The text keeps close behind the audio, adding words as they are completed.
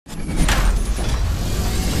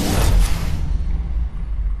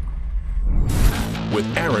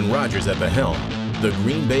With Aaron Rodgers at the helm, the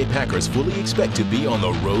Green Bay Packers fully expect to be on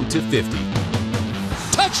the road to 50.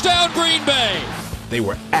 Touchdown, Green Bay! They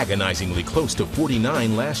were agonizingly close to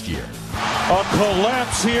 49 last year. A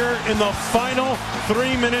collapse here in the final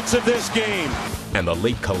 3 minutes of this game. And the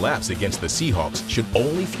late collapse against the Seahawks should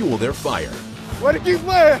only fuel their fire. Way to keep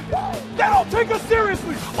playing! They don't take us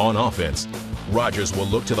seriously! On offense, Rodgers will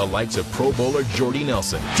look to the likes of Pro Bowler Jordy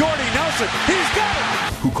Nelson. Jordy Nelson, he's got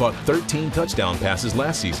it! Who caught 13 touchdown passes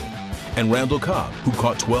last season. And Randall Cobb, who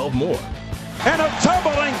caught 12 more. And a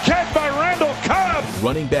tumbling catch by Randall Cobb!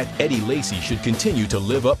 Running back Eddie Lacy should continue to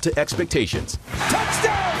live up to expectations.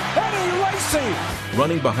 Touchdown, Eddie Lacy!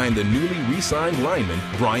 Running behind the newly re-signed lineman,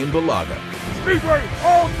 Brian Bulaga. Speed rate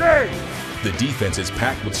all day! The defense is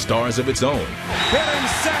packed with stars of its own. Hitting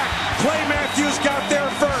sack, Clay Matthews got there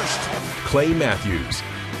first. Clay Matthews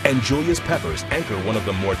and Julius Peppers anchor one of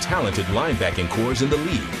the more talented linebacking cores in the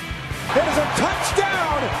league. It is a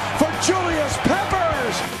touchdown for Julius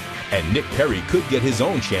Peppers! And Nick Perry could get his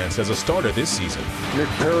own chance as a starter this season. Nick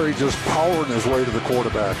Perry just powering his way to the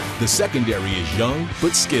quarterback. The secondary is young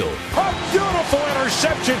but skilled. A beautiful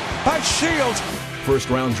interception by Shields.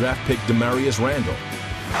 First-round draft pick Demarius Randall.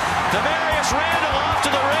 Demarius Randall off to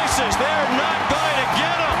the races. They're not going to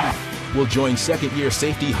get him. Will join second-year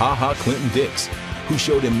safety Ha Clinton Dix, who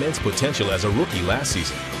showed immense potential as a rookie last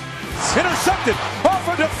season. Intercepted off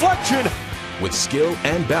a deflection. With skill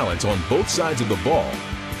and balance on both sides of the ball,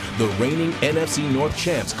 the reigning NFC North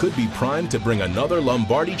champs could be primed to bring another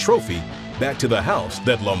Lombardi trophy back to the house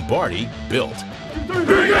that Lombardi built.